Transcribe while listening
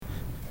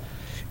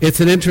It's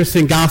an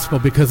interesting gospel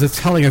because it's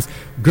telling us,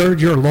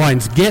 gird your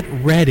loins, get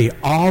ready,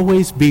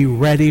 always be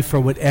ready for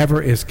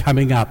whatever is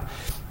coming up.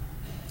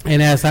 And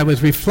as I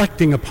was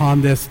reflecting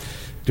upon this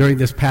during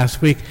this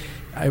past week,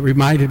 it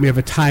reminded me of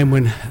a time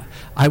when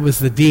I was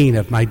the dean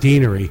of my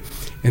deanery.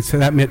 And so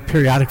that meant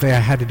periodically I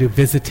had to do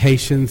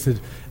visitations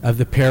of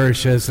the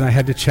parishes, and I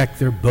had to check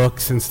their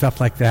books and stuff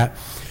like that.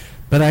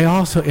 But I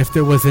also, if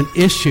there was an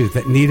issue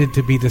that needed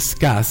to be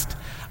discussed,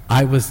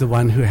 I was the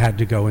one who had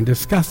to go and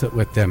discuss it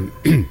with them.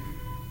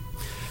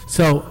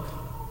 So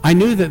I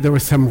knew that there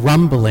was some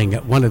rumbling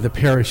at one of the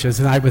parishes,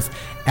 and I was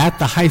at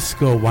the high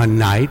school one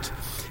night,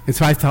 and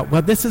so I thought,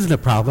 well, this isn't a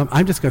problem.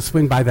 I'm just going to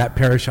swing by that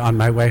parish on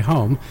my way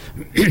home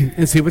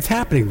and see what's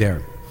happening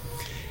there.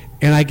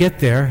 And I get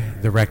there,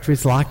 the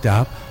rectory's locked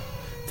up,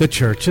 the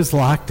church is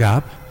locked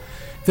up,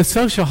 the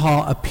social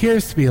hall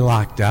appears to be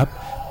locked up,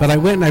 but I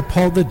went and I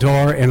pulled the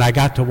door and I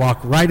got to walk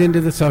right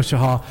into the social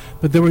hall,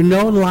 but there were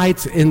no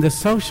lights in the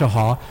social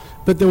hall,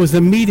 but there was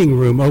a meeting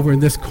room over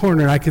in this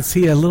corner. I could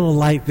see a little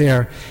light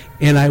there,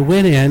 and I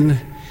went in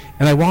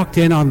and I walked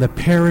in on the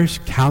parish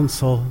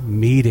council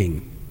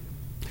meeting,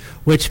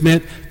 which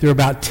meant there were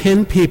about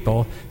 10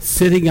 people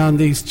sitting on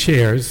these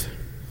chairs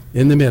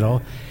in the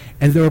middle,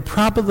 and there were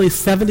probably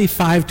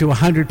 75 to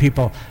 100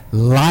 people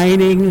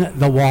lining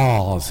the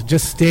walls,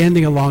 just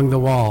standing along the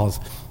walls.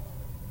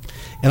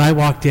 And I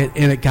walked in,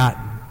 and it got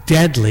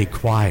deadly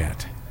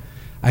quiet.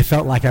 I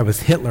felt like I was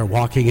Hitler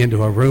walking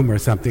into a room or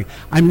something.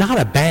 I'm not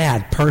a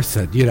bad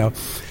person, you know.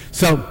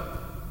 So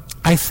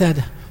I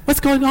said, what's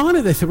going on?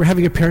 And they said, we're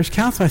having a parish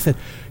council. I said,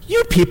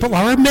 you people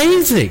are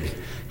amazing.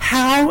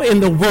 How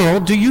in the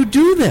world do you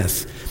do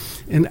this?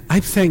 And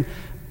I'm saying,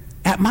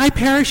 at my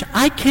parish,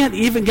 I can't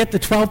even get the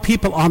 12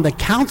 people on the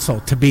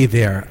council to be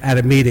there at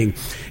a meeting.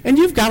 And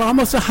you've got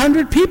almost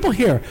 100 people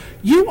here.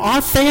 You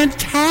are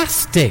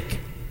fantastic.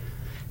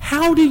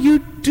 How do you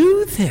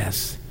do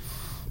this?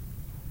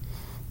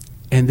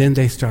 And then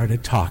they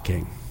started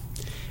talking.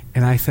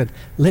 And I said,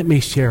 let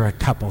me share a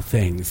couple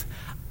things.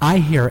 I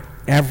hear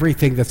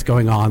everything that's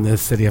going on in the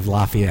city of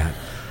Lafayette.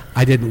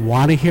 I didn't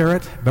want to hear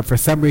it, but for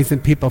some reason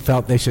people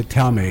felt they should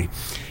tell me.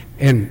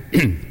 And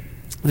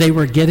they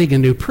were getting a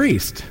new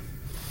priest.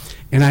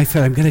 And I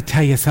said, I'm going to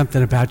tell you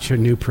something about your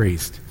new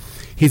priest.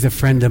 He's a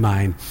friend of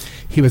mine.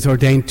 He was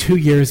ordained 2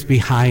 years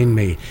behind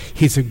me.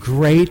 He's a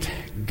great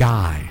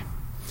guy.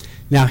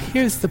 Now,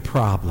 here's the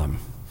problem.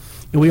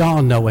 And we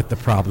all know what the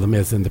problem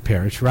is in the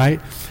parish,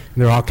 right? And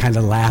they're all kind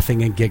of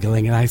laughing and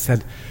giggling. And I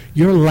said,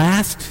 your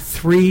last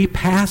 3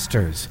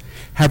 pastors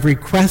have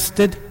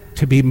requested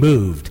to be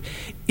moved.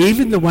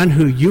 Even the one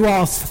who you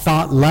all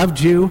thought loved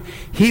you,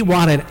 he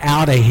wanted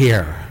out of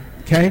here,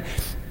 okay?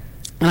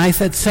 And I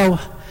said, so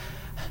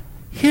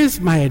here's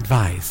my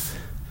advice.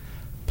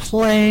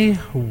 Play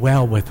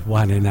well with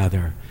one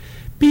another.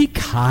 Be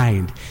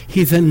kind.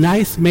 He's a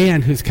nice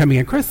man who's coming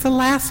in. Of course, the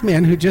last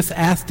man who just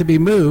asked to be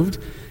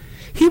moved,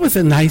 he was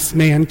a nice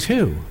man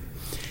too.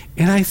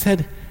 And I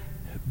said,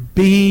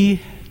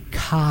 be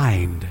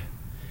kind.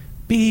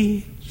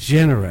 Be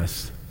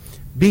generous.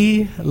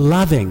 Be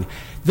loving.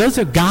 Those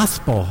are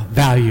gospel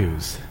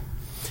values.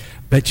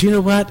 But you know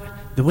what?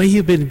 The way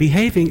you've been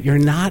behaving, you're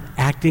not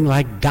acting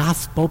like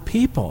gospel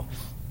people.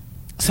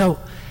 So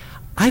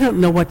I don't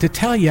know what to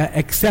tell you,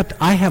 except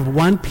I have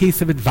one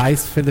piece of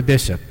advice for the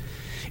bishop.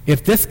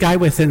 If this guy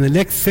within the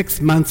next 6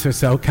 months or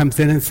so comes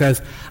in and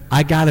says,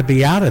 I got to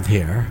be out of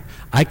here,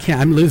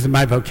 I'm losing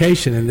my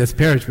vocation in this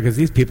parish because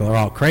these people are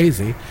all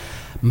crazy,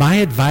 my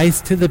advice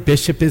to the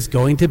bishop is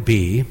going to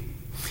be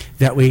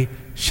that we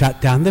shut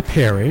down the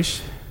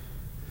parish,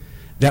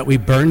 that we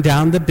burn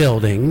down the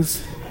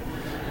buildings,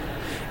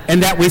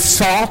 and that we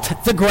salt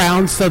the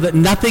ground so that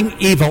nothing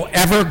evil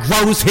ever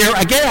grows here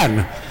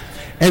again.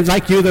 And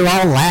like you, they're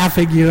all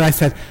laughing. I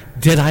said,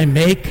 did I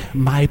make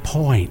my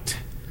point?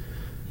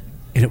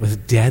 And it was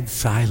dead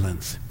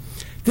silence.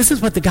 This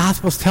is what the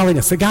gospel's telling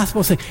us. The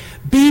gospel's saying,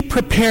 be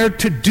prepared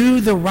to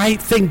do the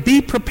right thing.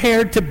 Be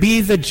prepared to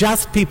be the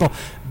just people.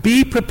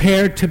 Be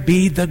prepared to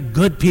be the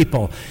good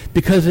people.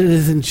 Because it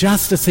is in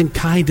justice and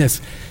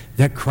kindness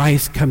that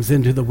Christ comes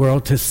into the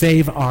world to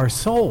save our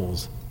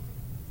souls.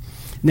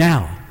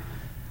 Now,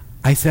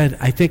 I said,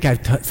 I think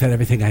I've said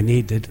everything I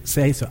need to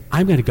say, so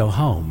I'm going to go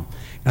home.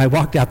 And I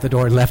walked out the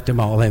door and left them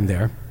all in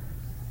there.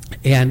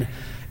 And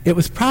it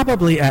was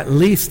probably at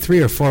least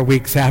 3 or 4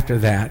 weeks after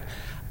that,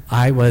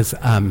 I was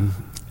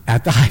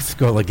at the high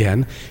school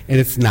again, and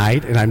it's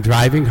night, and I'm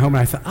driving home,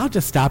 and I thought, I'll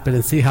just stop in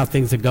and see how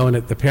things are going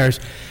at the parish.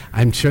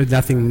 I'm sure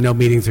no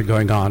meetings are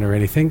going on or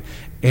anything.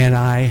 And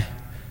I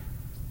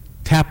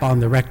tap on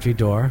the rectory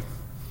door,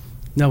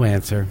 no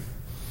answer.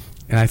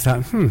 And I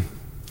thought,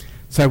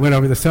 So I went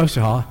over to the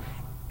social hall,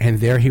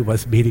 and there he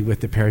was meeting with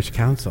the parish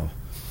council.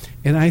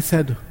 And I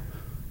said,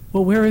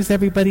 well, where is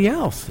everybody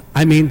else?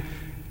 I mean,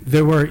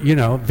 there were,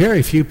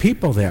 very few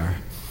people there.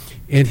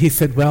 And he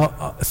said,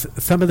 well,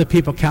 some of the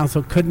people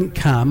council couldn't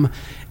come,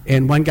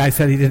 and one guy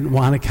said he didn't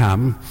want to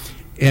come.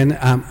 And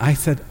I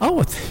said,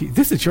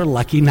 this is your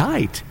lucky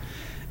night.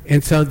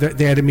 And so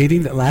they had a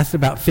meeting that lasted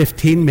about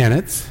 15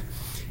 minutes.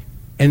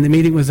 And the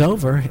meeting was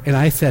over, and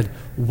I said,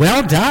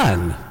 well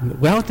done,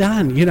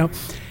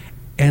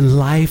 and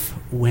life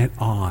went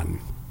on.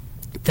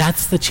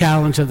 That's the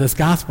challenge of this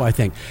gospel, I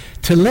think,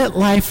 to let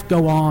life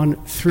go on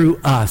through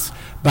us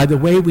by the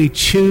way we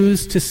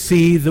choose to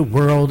see the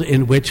world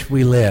in which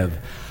we live.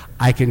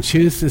 I can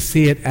choose to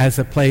see it as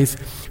a place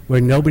where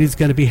nobody's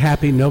going to be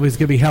happy, nobody's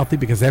going to be healthy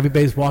because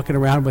everybody's walking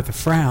around with a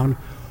frown,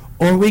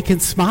 or we can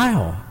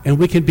smile and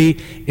we can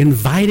be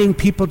inviting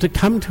people to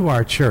come to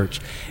our church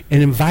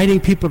and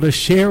inviting people to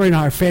share in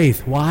our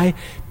faith. Why?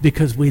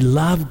 Because we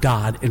love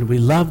God and we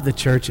love the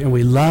church and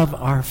we love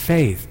our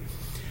faith.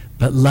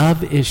 But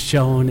love is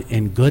shown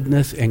in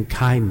goodness and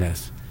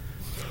kindness,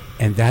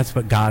 and that's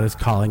what God is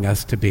calling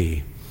us to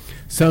be.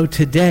 So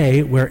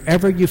today,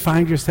 wherever you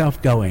find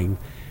yourself going,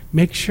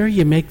 make sure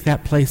you make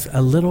that place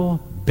a little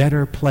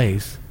better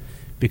place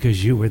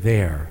because you were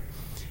there,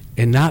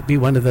 and not be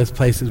one of those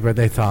places where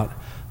they thought,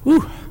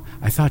 "Ooh,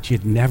 I thought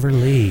you'd never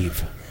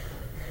leave."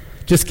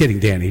 Just kidding,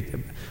 Danny.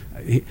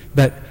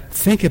 But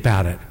think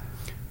about it.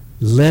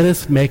 Let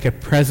us make a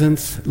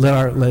presence.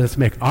 Let us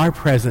make our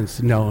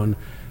presence known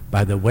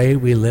by the way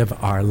we live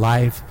our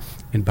life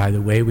and by the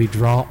way we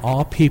draw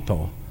all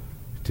people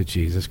to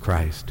Jesus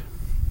Christ.